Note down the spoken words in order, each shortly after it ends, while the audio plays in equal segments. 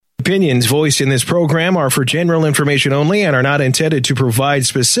Opinions voiced in this program are for general information only and are not intended to provide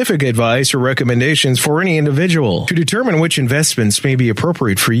specific advice or recommendations for any individual. To determine which investments may be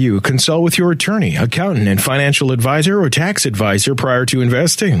appropriate for you, consult with your attorney, accountant, and financial advisor or tax advisor prior to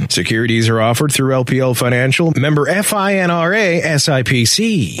investing. Securities are offered through LPL Financial, member FINRA,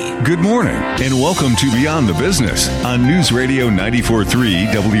 SIPC. Good morning and welcome to Beyond the Business on News Radio 94.3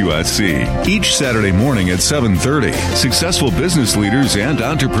 WSC. Each Saturday morning at 7:30, successful business leaders and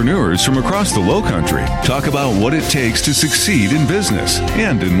entrepreneurs from across the Lowcountry talk about what it takes to succeed in business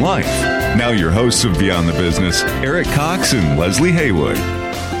and in life. Now your hosts of Beyond the Business, Eric Cox and Leslie Haywood.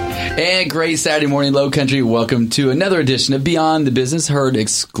 And great Saturday morning, Lowcountry. Welcome to another edition of Beyond the Business, heard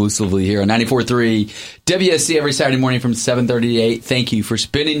exclusively here on 94.3 WSC every Saturday morning from 7:30 to 8. Thank you for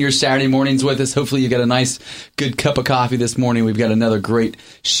spending your Saturday mornings with us. Hopefully you got a nice, good cup of coffee this morning. We've got another great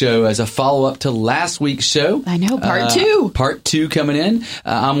show as a follow-up to last week's show. I know, part two. Part two coming in.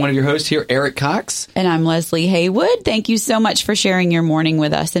 I'm one of your hosts here, Eric Cox. And I'm Leslie Haywood. Thank you so much for sharing your morning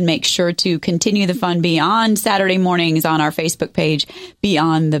with us. And make sure to continue the fun beyond Saturday mornings on our Facebook page,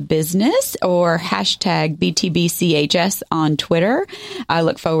 Beyond the Business, or hashtag BTBCHS on Twitter. I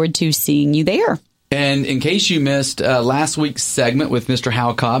look forward to seeing you there. And in case you missed last week's segment with Mr.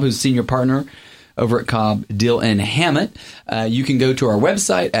 Hal Cobb, who's senior partner over at Cobb, Dill & Hammett, you can go to our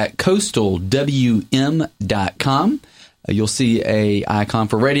website at coastalwm.com. You'll see a icon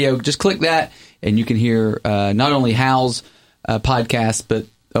for radio. Just click that, and you can hear not only Hal's podcast, but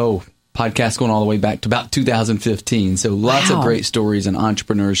podcast going all the way back to about 2015. So lots of great stories in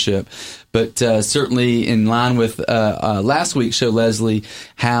entrepreneurship. But certainly in line with last week's show, Leslie,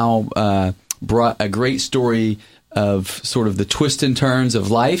 Hal brought a great story of sort of the twists and turns of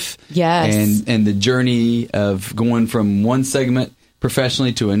life. Yes. And the journey of going from one segment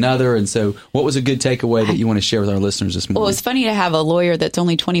professionally to another. And so what was a good takeaway that you want to share with our listeners this morning? Well, it's funny to have a lawyer that's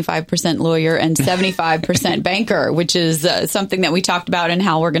only 25% lawyer and 75% banker, which is something that we talked about and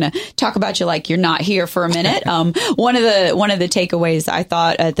how we're going to talk about you like you're not here for a minute. One of the takeaways I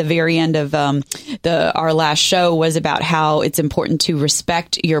thought at the very end of our last show was about how it's important to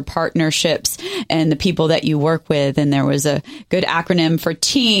respect your partnerships and the people that you work with. And there was a good acronym for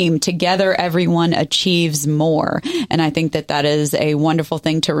TEAM. Together, everyone achieves more. And I think that is a wonderful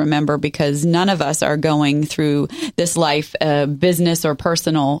thing to remember, because none of us are going through this life, business or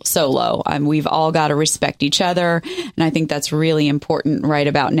personal, solo. We've all got to respect each other. And I think that's really important right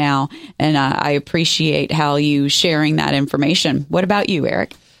about now. And I appreciate how you sharing that information. What about you,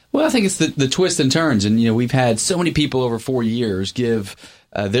 Eric? Well, I think it's the twists and turns. And, we've had so many people over 4 years give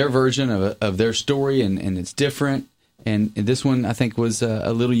their version of their story, and it's different. And this one, I think, was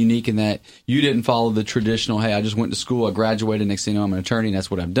a little unique in that you didn't follow the traditional, hey, I just went to school, I graduated, next thing you know, I'm an attorney, and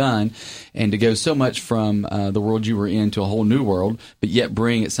that's what I've done. And to go so much from the world you were in to a whole new world, but yet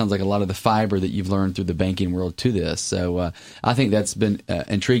bring, it sounds like, a lot of the fiber that you've learned through the banking world to this. So I think that's been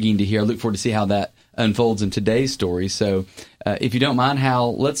intriguing to hear. I look forward to see how that unfolds in today's story. So if you don't mind,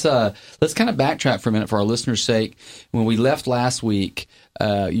 Hal, let's kind of backtrack for a minute for our listeners' sake. When we left last week,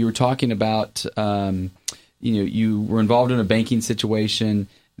 you were talking about you were involved in a banking situation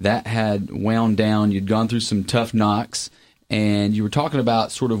that had wound down. You'd gone through some tough knocks, and you were talking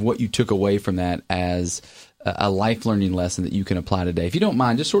about sort of what you took away from that as a life learning lesson that you can apply today. If you don't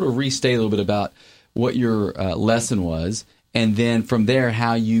mind, just sort of restate a little bit about what your lesson was, and then from there,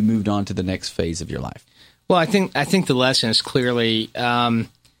 how you moved on to the next phase of your life. Well, I think the lesson is clearly,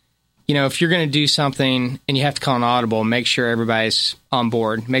 if you're going to do something and you have to call an audible, make sure everybody's on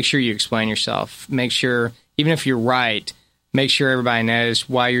board. Make sure you explain yourself. Make sure, even if you're right, make sure everybody knows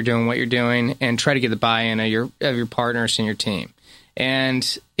why you're doing what you're doing, and try to get the buy-in of your partners and your team.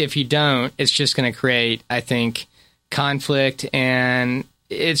 And if you don't, it's just going to create, I think, conflict, and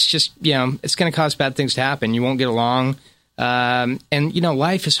it's just, it's going to cause bad things to happen. You won't get along. And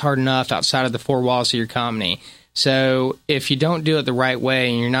life is hard enough outside of the four walls of your company. So if you don't do it the right way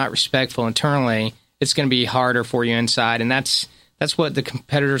and you're not respectful internally, it's going to be harder for you inside. And that's what the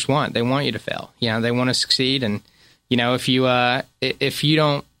competitors want. They want you to fail. They want to succeed. And if you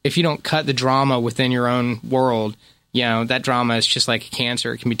don't cut the drama within your own world, that drama is just like a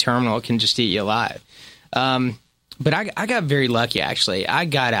cancer. It can be terminal. It can just eat you alive. But I got very lucky, actually. I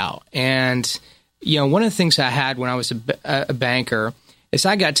got out, and one of the things I had when I was a banker is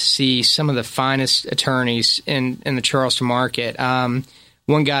I got to see some of the finest attorneys in the Charleston market.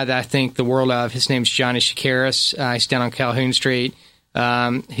 One guy that I think the world of, his name's Johnny Shakaris. He's down on Calhoun Street.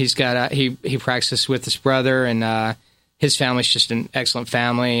 He's got he practices with his brother, and his family's just an excellent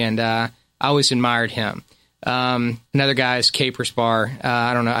family, and I always admired him. Another guy is Capers Bar.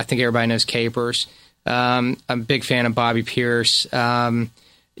 I don't know. I think everybody knows Capers. I'm a big fan of Bobby Pierce.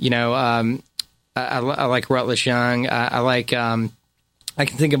 I like Rutledge Young. I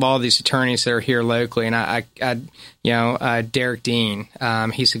can think of all these attorneys that are here locally, and Derek Dean.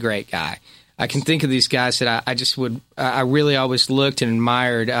 He's a great guy. I can think of these guys that I really always looked and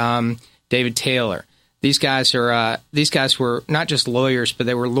admired. David Taylor. These guys were not just lawyers, but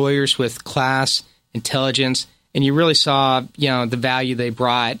they were lawyers with class, intelligence, and you really saw, the value they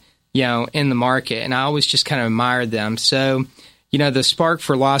brought, in the market. And I always just kind of admired them. So, the spark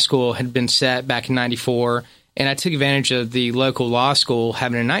for law school had been set back in '94, and I took advantage of the local law school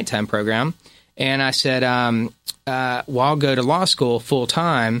having a nighttime program. And I said, I'll go to law school full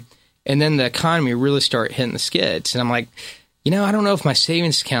time. And then the economy really started hitting the skids. And I'm like, I don't know if my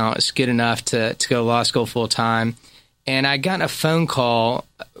savings account is good enough to go to law school full time. And I got a phone call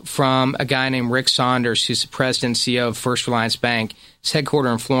from a guy named Rick Saunders, who's the president and CEO of First Reliance Bank. It's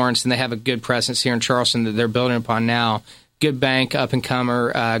headquartered in Florence, and they have a good presence here in Charleston that they're building upon now. Good bank,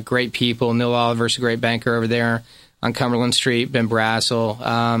 up-and-comer, great people. Neil Oliver's a great banker over there on Cumberland Street, Ben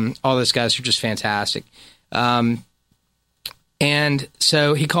Brassel. All those guys are just fantastic. And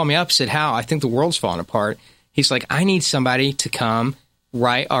so he called me up and said, Hal, I think the world's falling apart. He's like, I need somebody to come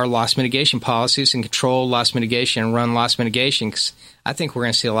write our loss mitigation policies and control loss mitigation and run loss mitigation, because I think we're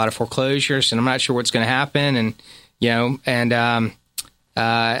going to see a lot of foreclosures, and I'm not sure what's going to happen. And,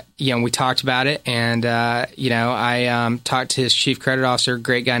 we talked about it, and, I talked to his chief credit officer, a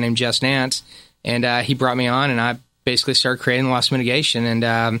great guy named Jess Nance, and he brought me on, and I basically started creating loss mitigation.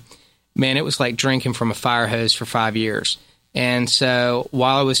 And, man, it was like drinking from a fire hose for 5 years. And so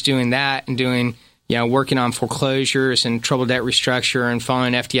while I was doing that and doing, working on foreclosures and troubled debt restructure and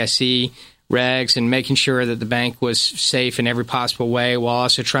following FDIC regs and making sure that the bank was safe in every possible way while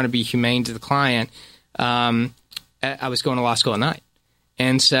also trying to be humane to the client, I was going to law school at night.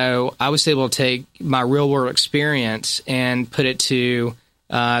 And so I was able to take my real world experience and put it to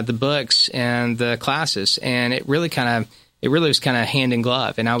the books and the classes. And it really was kind of hand in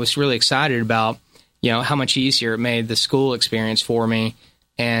glove. And I was really excited about, how much easier it made the school experience for me.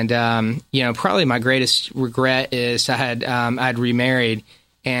 And, probably my greatest regret is I'd remarried,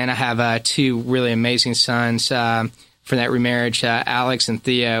 and I have two really amazing sons from that remarriage, Alex and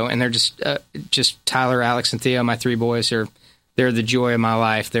Theo. And they're just Tyler, Alex, and Theo, my three boys, they're the joy of my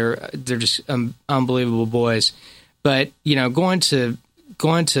life. They're just unbelievable boys. But, going to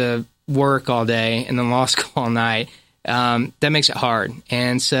work all day and then law school all night, that makes it hard.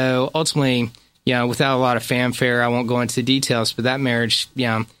 And so ultimately, without a lot of fanfare, I won't go into details, but that marriage,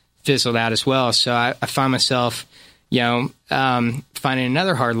 fizzled out as well. So I find myself, finding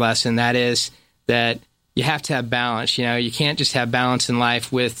another hard lesson, that is that you have to have balance. You can't just have balance in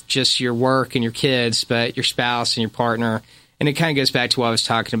life with just your work and your kids, but your spouse and your partner. And it kind of goes back to what I was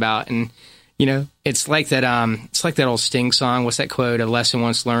talking about. And, it's like that old Sting song. What's that quote? A lesson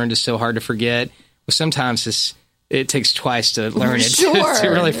once learned is so hard to forget. Well, sometimes it takes twice to learn it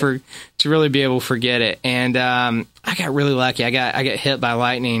to really be able to forget it. And I got really lucky. I got hit by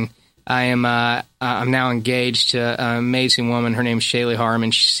lightning. I'm now engaged to an amazing woman. Her name is Shaylee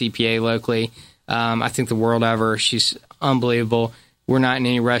Harmon. She's CPA locally. I think the world of her. She's unbelievable. We're not in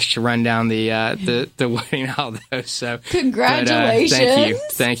any rush to run down the wedding aisle, though. So congratulations!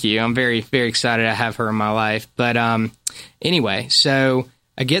 But, thank you. I'm very, very excited to have her in my life. But anyway, so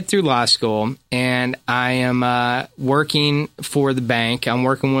I get through law school, and I am working for the bank. I'm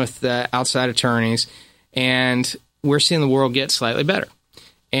working with outside attorneys, and we're seeing the world get slightly better.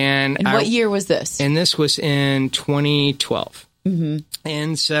 And what year was this? And this was in 2012. Mm-hmm.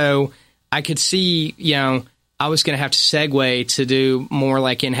 And so I could see, I was going to have to segue to do more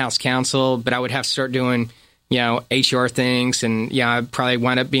like in-house counsel, but I would have to start doing, HR things. And, I'd probably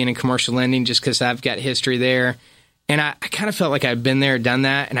wind up being in commercial lending just because I've got history there. And I kind of felt like I'd been there, done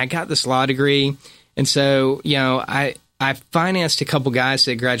that. And I got this law degree. And so, I financed a couple guys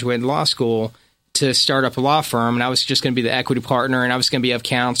that graduated law school to start up a law firm. And I was just going to be the equity partner, and I was going to be of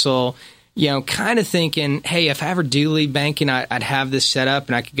counsel, kind of thinking, hey, if I ever do leave banking, I'd have this set up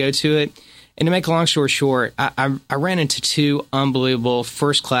and I could go to it. And to make a long story short, I ran into two unbelievable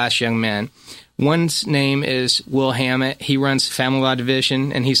first-class young men. One's name is Will Hammett. He runs the family law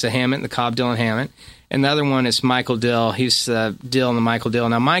division, and he's the Hammett, the Cobb, Dill, and Hammett. And the other one is Michael Dill. He's Dill and the Michael Dill.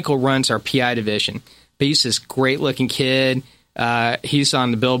 Now, Michael runs our PI division, but he's this great-looking kid. He's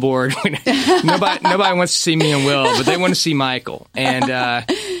on the billboard. Nobody wants to see me and Will, but they want to see Michael. And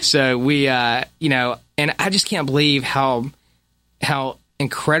so we, and I just can't believe how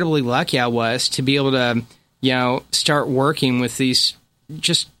incredibly lucky I was to be able to, start working with these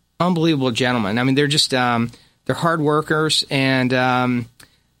just unbelievable gentlemen. I mean, they're just they're hard workers, and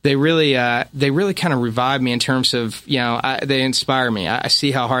they really kind of revive me in terms of, they inspire me. I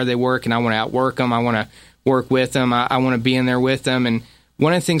see how hard they work, and I want to outwork them. I want to work with them. I want to be in there with them. And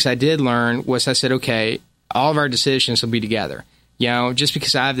one of the things I did learn was I said, okay, all of our decisions will be together. Just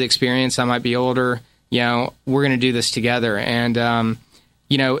because I have the experience, I might be older, we're going to do this together. And,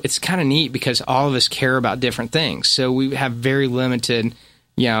 it's kind of neat because all of us care about different things. So we have very limited,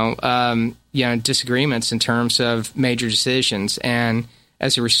 disagreements in terms of major decisions. And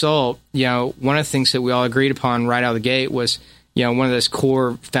as a result, one of the things that we all agreed upon right out of the gate was, one of those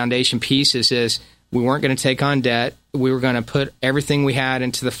core foundation pieces is we weren't going to take on debt. We were going to put everything we had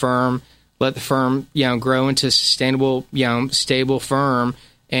into the firm, let the firm, grow into a sustainable, stable firm,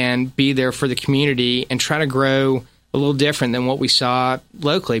 and be there for the community and try to grow a little different than what we saw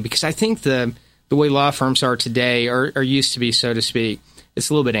locally. Because I think the way law firms are today, or used to be, so to speak, it's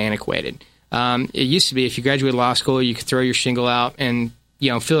a little bit antiquated. It used to be if you graduated law school, you could throw your shingle out and,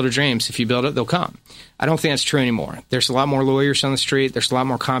 Field of Dreams. If you build it, they'll come. I don't think that's true anymore. There's a lot more lawyers on the street. There's a lot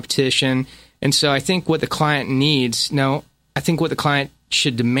more competition. And so I think what the client needs, I think what the client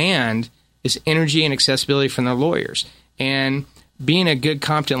should demand is energy and accessibility from their lawyers. And being a good,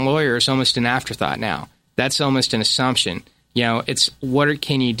 competent lawyer is almost an afterthought now. That's almost an assumption. It's what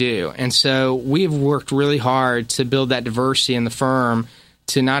can you do? And so we've worked really hard to build that diversity in the firm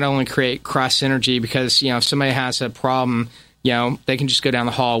to not only create cross synergy because, if somebody has a problem, they can just go down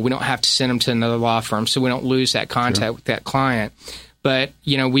the hall. We don't have to send them to another law firm, so we don't lose that contact with that client. But,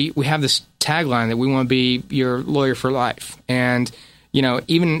 we have this tagline that we want to be your lawyer for life. And,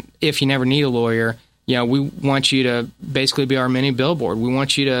 even if you never need a lawyer, we want you to basically be our mini billboard. We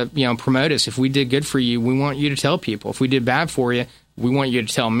want you to, promote us. If we did good for you, we want you to tell people. If we did bad for you, we want you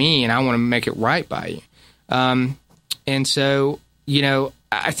to tell me, and I want to make it right by you. And so,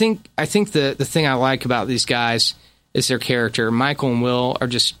 I think the thing I like about these guys is their character. Michael and Will are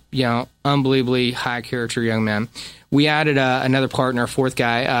just, unbelievably high character young men. We added another partner, a fourth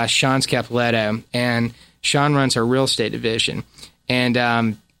guy, Sean Scapoletto, and Sean runs our real estate division.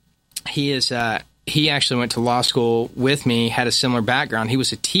 And he actually went to law school with me, had a similar background. He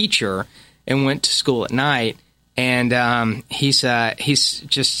was a teacher and went to school at night. And he's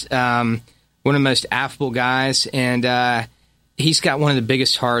just one of the most affable guys, and he's got one of the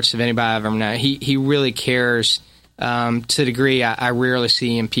biggest hearts of anybody I've ever known. He really cares to a degree I rarely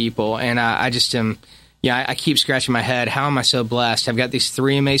see in people, and I just am. I keep scratching my head. How am I so blessed? I've got these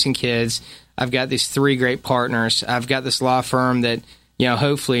 3 amazing kids. I've got these 3 great partners. I've got this law firm that,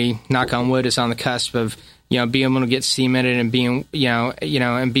 hopefully, knock on wood, is on the cusp of, being able to get cemented and being,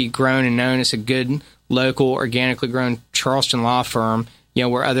 and be grown and known as a good, local, organically grown Charleston law firm,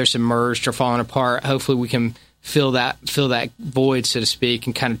 where others have merged or fallen apart. Hopefully we can fill that void, so to speak,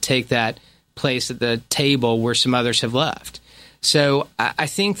 and kind of take that place at the table where some others have left. So I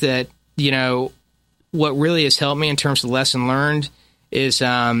think that, what really has helped me in terms of lesson learned is,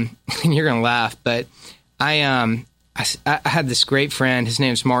 and you're going to laugh, but I had this great friend. His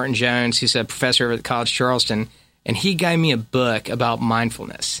name's Martin Jones. He's a professor over at College Charleston, and he gave me a book about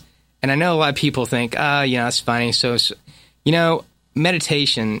mindfulness. And I know a lot of people think, that's funny. So,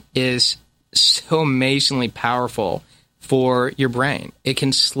 meditation is so amazingly powerful for your brain. It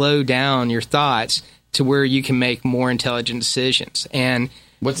can slow down your thoughts to where you can make more intelligent decisions. And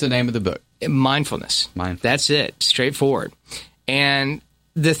what's the name of the book? Mindfulness. That's it. Straightforward. And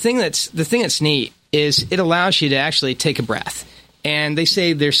the thing that's neat is it allows you to actually take a breath. And they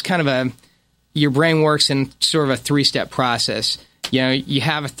say there's kind of your brain works in sort of a 3-step process. You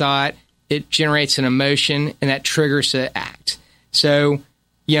have a thought, it generates an emotion, and that triggers an act. So,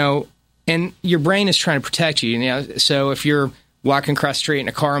 and your brain is trying to protect you. So if you're walking across the street and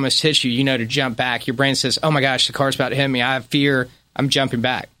a car almost hits you, to jump back. Your brain says, oh my gosh, the car's about to hit me. I have fear. I'm jumping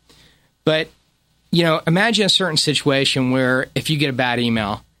back. But, imagine a certain situation where if you get a bad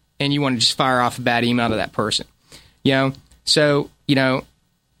email and you want to just fire off a bad email to that person, so,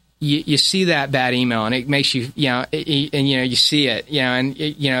 you see that bad email and it makes you, you see it, and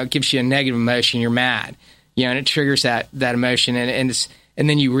it gives you a negative emotion. You're mad, and it triggers that emotion and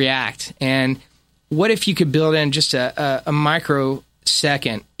then you react. And what if you could build in just a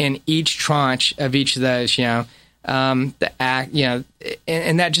microsecond in each tranche of each of those, the act,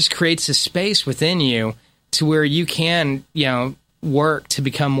 and that just creates a space within you to where you can, work to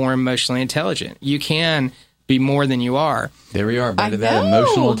become more emotionally intelligent. You can be more than you are. There we are, back to that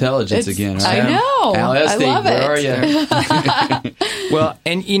emotional intelligence again. Right? I know. Al Esty, I love where are it. you? Well,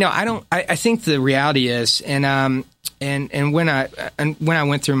 and I think the reality is, and when I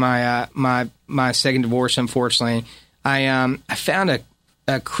went through my second divorce, unfortunately, I found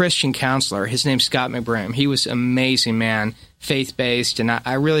a Christian counselor. His name's Scott McBroom. He was an amazing man, faith-based, and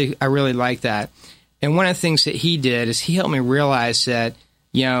I really like that. And one of the things that he did is he helped me realize that,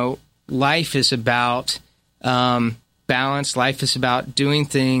 life is about balance. Life is about doing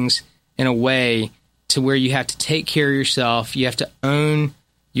things in a way to where you have to take care of yourself. You have to own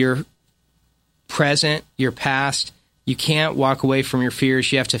your present, your past. You can't walk away from your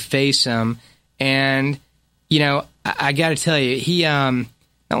fears. You have to face them. And, I got to tell you, he not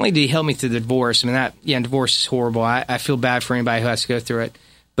only did he help me through the divorce, divorce is horrible. I feel bad for anybody who has to go through it.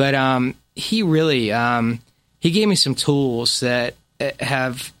 But he really, he gave me some tools that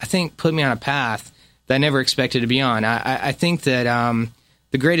have, I think, put me on a path that I never expected to be on. I think that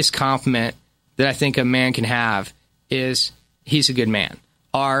the greatest compliment that I think a man can have is he's a good man.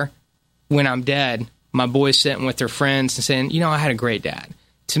 Or when I'm dead, my boys sitting with their friends and saying, I had a great dad.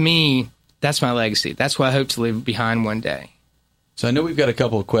 To me, that's my legacy. That's what I hope to leave behind one day. So I know we've got a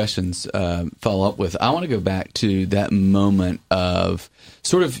couple of questions follow up with. I want to go back to that moment of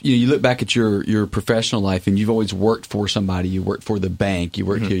sort of, you look back at your professional life and you've always worked for somebody. You worked for the bank, you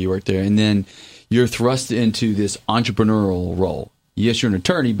worked here, you worked there, and then you're thrust into this entrepreneurial role. Yes, you're an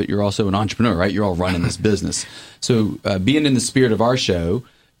attorney, but you're also an entrepreneur, right? You're all running this business. So being in the spirit of our show,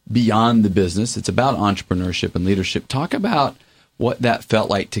 Beyond the Business, it's about entrepreneurship and leadership. Talk about what that felt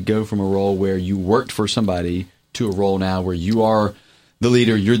like to go from a role where you worked for somebody to a role now where you are the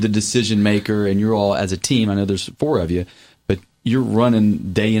leader, you're the decision maker, and you're all, as a team, I know there's 4 of you, but you're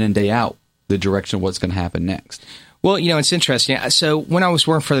running day in and day out the direction of what's going to happen next. Well, it's interesting. So when I was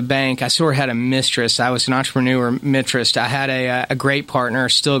working for the bank, I sort of had a mistress. I was an entrepreneur mistress. I had a great partner,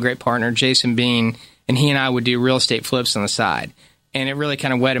 still a great partner, Jason Bean, and he and I would do real estate flips on the side. And it really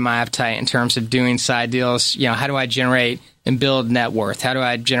kind of whetted my appetite in terms of doing side deals. How do I generate and build net worth? How do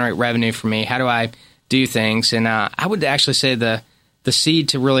I generate revenue for me? How do I do things? And I would actually say the seed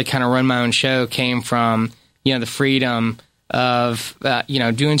to really kind of run my own show came from, the freedom of,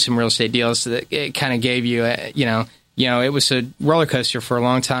 doing some real estate deals that it kind of gave you, it was a roller coaster for a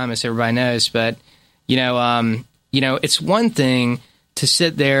long time, as everybody knows. But, it's one thing to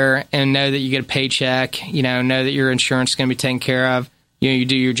sit there and know that you get a paycheck, know that your insurance is going to be taken care of. You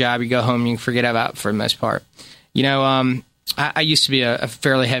do your job, you go home, you can forget about it for the most part. I used to be a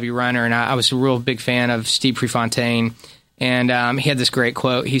fairly heavy runner, and I was a real big fan of Steve Prefontaine. And he had this great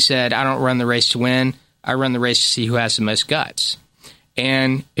quote. He said, "I don't run the race to win. I run the race to see who has the most guts."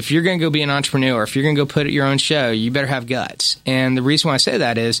 And if you're going to go be an entrepreneur, if you're going to go put your own show, you better have guts. And the reason why I say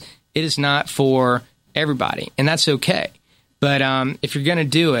that is it is not for everybody, and that's okay. But if you're going to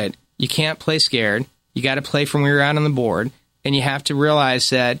do it, you can't play scared. You got to play from where you're out on the board, and you have to realize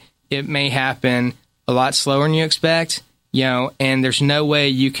that it may happen a lot slower than you expect, and there's no way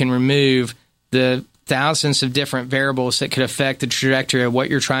you can remove the thousands of different variables that could affect the trajectory of what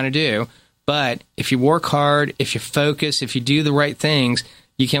you're trying to do. But if you work hard, if you focus, if you do the right things,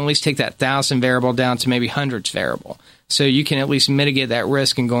 you can at least take that 1,000 variable down to maybe hundreds variable. So you can at least mitigate that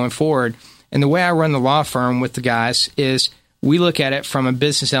risk in going forward. And the way I run the law firm with the guys is we look at it from a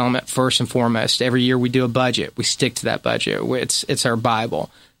business element first and foremost. Every year we do a budget. We stick to that budget. It's our Bible.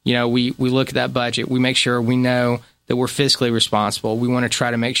 We look at that budget. We make sure we know that we're fiscally responsible. We want to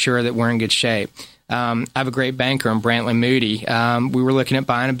try to make sure that we're in good shape. I have a great banker in Brantley Moody. We were looking at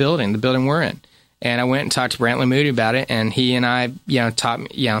buying a building, the building we're in. And I went and talked to Brantley Moody about it, and he and I,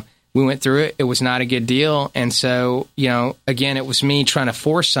 we went through it. It was not a good deal. And so, again, it was me trying to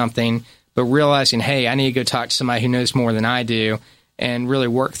force something, but realizing, hey, I need to go talk to somebody who knows more than I do and really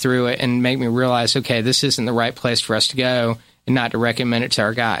work through it and make me realize, okay, this isn't the right place for us to go, and not to recommend it to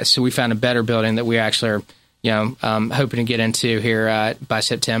our guys. So we found a better building that we actually are hoping to get into here by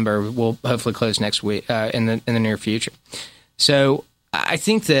September. We'll hopefully close next week in the near future. So I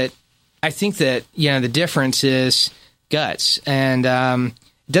think that the difference is guts, and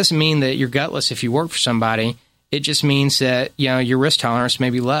it doesn't mean that you're gutless if you work for somebody. It just means that your risk tolerance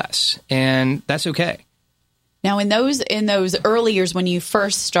may be less, and that's okay. Now, in those early years when you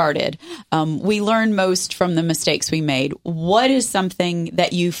first started, we learned most from the mistakes we made. What is something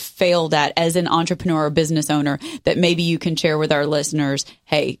that you failed at as an entrepreneur or business owner that maybe you can share with our listeners?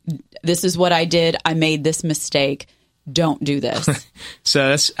 Hey, this is what I did. I made this mistake. Don't do this.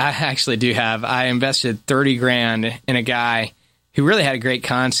 So I actually do have. I invested $30,000 in a guy who really had a great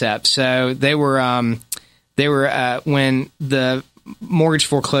concept. So they were when the mortgage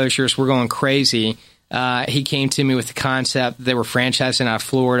foreclosures were going crazy. He came to me with the concept that they were franchising out of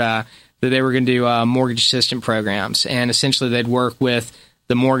Florida, that they were going to do mortgage assistant programs. And essentially they'd work with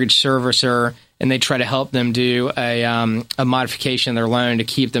the mortgage servicer, and they'd try to help them do a modification of their loan to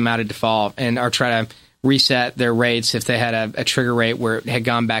keep them out of default, or try to reset their rates if they had a trigger rate where it had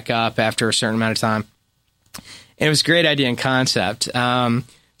gone back up after a certain amount of time. it was a great idea and concept.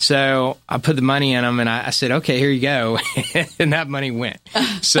 So I put the money in them, and I said, okay, here you go. And that money went.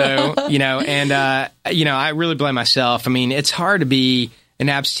 So, I really blame myself. I mean, it's hard to be an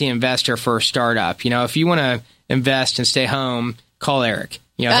absentee investor for a startup. If you want to invest and stay home, call Eric.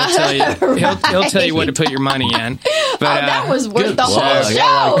 He'll tell you. He'll tell you what to put your money in. But that was worth the whole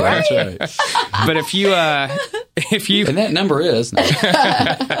show, right? But if you and that number is.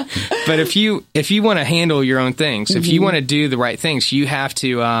 But if you want to handle your own things, if you want to do the right things, you have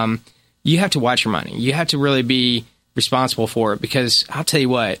to watch your money. You have to really be responsible for it, because I'll tell you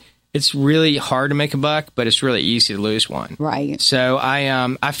what, it's really hard to make a buck, but it's really easy to lose one. Right. So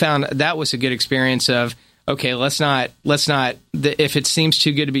I found that was a good experience of, okay, let's not. If it seems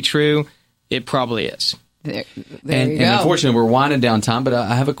too good to be true, it probably is. There and unfortunately, we're winding down time. But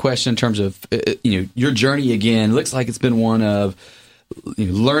I have a question in terms of your journey. Again, looks like it's been one of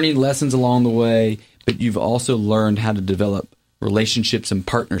learning lessons along the way, but you've also learned how to develop relationships and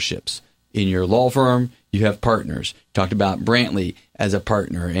partnerships. In your law firm, you have partners. You talked about Brantley as a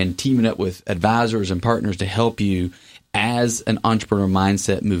partner and teaming up with advisors and partners to help you as an entrepreneur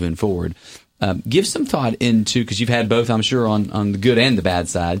mindset moving forward. Give some thought into, because you've had both, I'm sure, on the good and the bad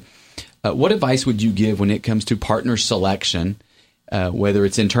side. What advice would you give when it comes to partner selection, whether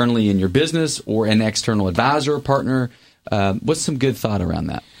it's internally in your business or an external advisor or partner? What's some good thought around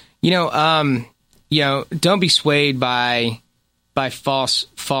that? Don't be swayed by false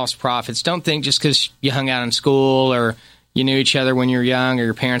prophets. Don't think just because you hung out in school or you knew each other when you were young or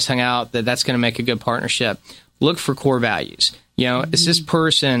your parents hung out that's going to make a good partnership. Look for core values. Is this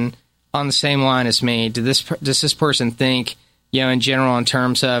person on the same line as me? Does this person think, in general, in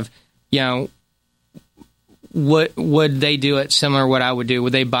terms of, would they do it similar to what I would do?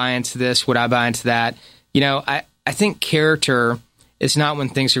 Would they buy into this? Would I buy into that? I think character is not when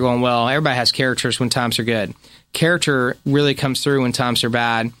things are going well. Everybody has characters when times are good. Character really comes through when times are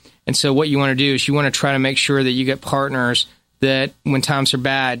bad. And so what you want to do is you want to try to make sure that you get partners that when times are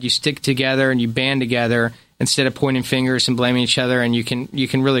bad, you stick together and you band together instead of pointing fingers and blaming each other, and you can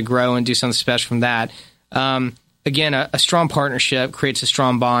really grow and do something special from that. Again, a strong partnership creates a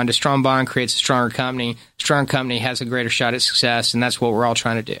strong bond. A strong bond creates a stronger company. A strong company has a greater shot at success, and that's what we're all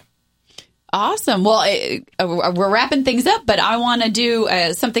trying to do. Awesome. Well, we're wrapping things up, but I want to do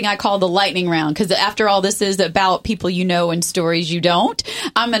something I call the lightning round, because after all, this is about people you know and stories you don't.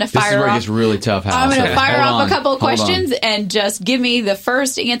 I'm going to fire off. This is where it gets really tough, Hal. I'm going to fire off a couple of questions and just give me the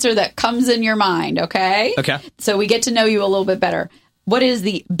first answer that comes in your mind, okay? Okay. So we get to know you a little bit better. What is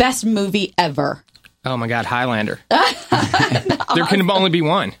the best movie ever? Oh, my God, Highlander. There can only be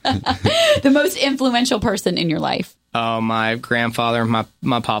one. The most influential person in your life? Oh, my grandfather,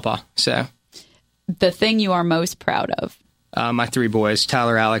 my papa, so... The thing you are most proud of? My three boys,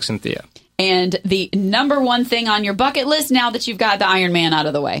 Tyler, Alex, and Theo. And the number one thing on your bucket list now that you've got the Iron Man out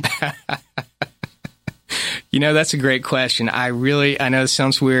of the way? That's a great question. I know this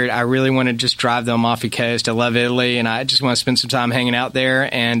sounds weird. I really want to just drive the Amalfi Coast. I love Italy, and I just want to spend some time hanging out there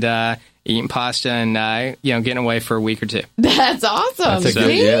and eating pasta and getting away for a week or two. That's awesome.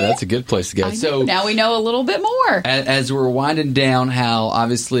 That's a good place to go. So now we know a little bit more. As we're winding down, Hal,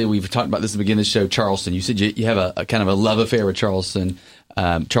 obviously we've talked about this at the beginning of the show. Charleston, you said you have a kind of a love affair with Charleston.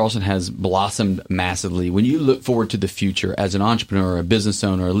 Charleston has blossomed massively. When you look forward to the future as an entrepreneur, a business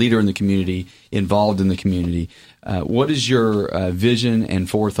owner, a leader in the community, involved in the community, what is your vision and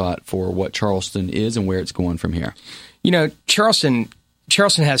forethought for what Charleston is and where it's going from here? Charleston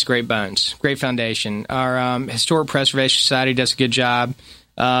has great bones, great foundation. Our Historic Preservation Society does a good job,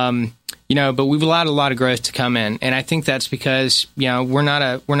 but we've allowed a lot of growth to come in, and I think that's because we're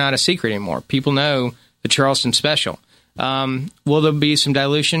not a secret anymore. People know that Charleston's special. Will there be some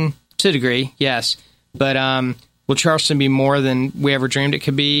dilution? To a degree, yes, but will Charleston be more than we ever dreamed it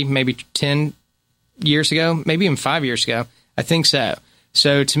could be? Maybe 10 years ago, maybe even 5 years ago. I think so.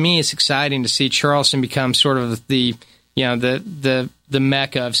 So to me, it's exciting to see Charleston become sort of the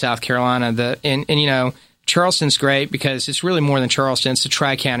Mecca of South Carolina. Charleston's great because it's really more than Charleston. It's the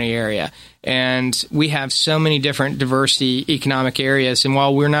Tri-County area. And we have so many different diversity economic areas. And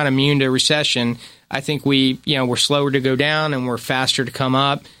while we're not immune to recession, I think we're slower to go down and we're faster to come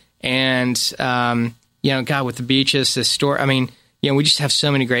up. And, God, with the beaches, the store, we just have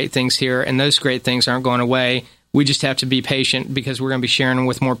so many great things here. And those great things aren't going away. We just have to be patient because we're going to be sharing them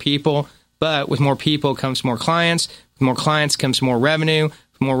with more people. But with more people comes more clients. With more clients comes more revenue.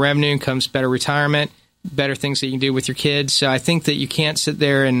 With more revenue comes better retirement, better things that you can do with your kids. So I think that you can't sit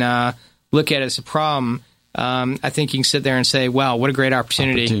there and look at it as a problem. I think you can sit there and say, wow, what a great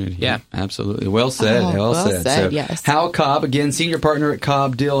opportunity. Yeah, absolutely. Well said. Well said. So, yes. Hal Cobb, again, senior partner at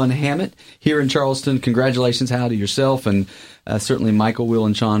Cobb, Dill, and Hammett here in Charleston. Congratulations, Hal, to yourself and certainly Michael, Will,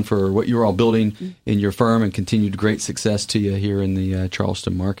 and Sean for what you're all building in your firm, and continued great success to you here in the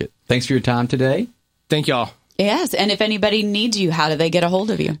Charleston market. Thanks for your time today. Thank y'all. Yes, and if anybody needs you, how do they get a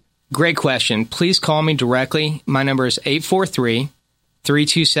hold of you? Great question. Please call me directly. My number is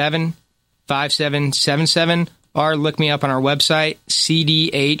 843-327-5777, or look me up on our website,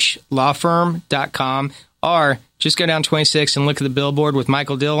 cdhlawfirm.com, or just go down 26 and look at the billboard with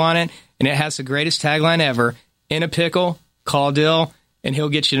Michael Dill on it, and it has the greatest tagline ever: in a pickle, call Dill, and he'll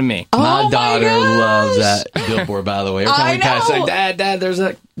get you to me. My daughter loves that billboard, by the way. Every time we pass, like, Dad, there's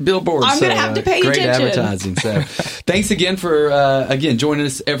that billboard. I'm going to have to pay great attention. Great advertising. So thanks again for, joining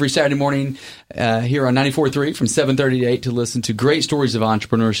us every Saturday morning here on 94.3 from 7:30 to 8 to listen to great stories of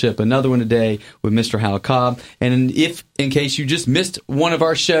entrepreneurship. Another one today with Mr. Hal Cobb. And if, in case you just missed one of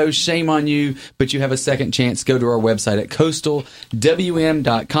our shows, shame on you, but you have a second chance, go to our website at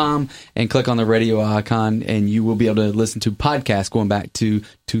coastalwm.com and click on the radio icon, and you will be able to listen to podcasts going back to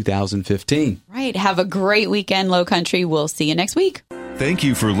 2015. Right. Have a great weekend, Low Country. We'll see you next week. Thank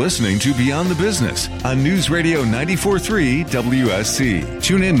you for listening to Beyond the Business on News Radio 94.3 WSC.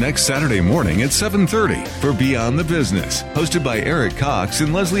 Tune in next Saturday morning at 7:30 for Beyond the Business, hosted by Eric Cox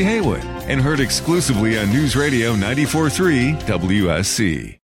and Leslie Haywood, and heard exclusively on News Radio 94.3 WSC.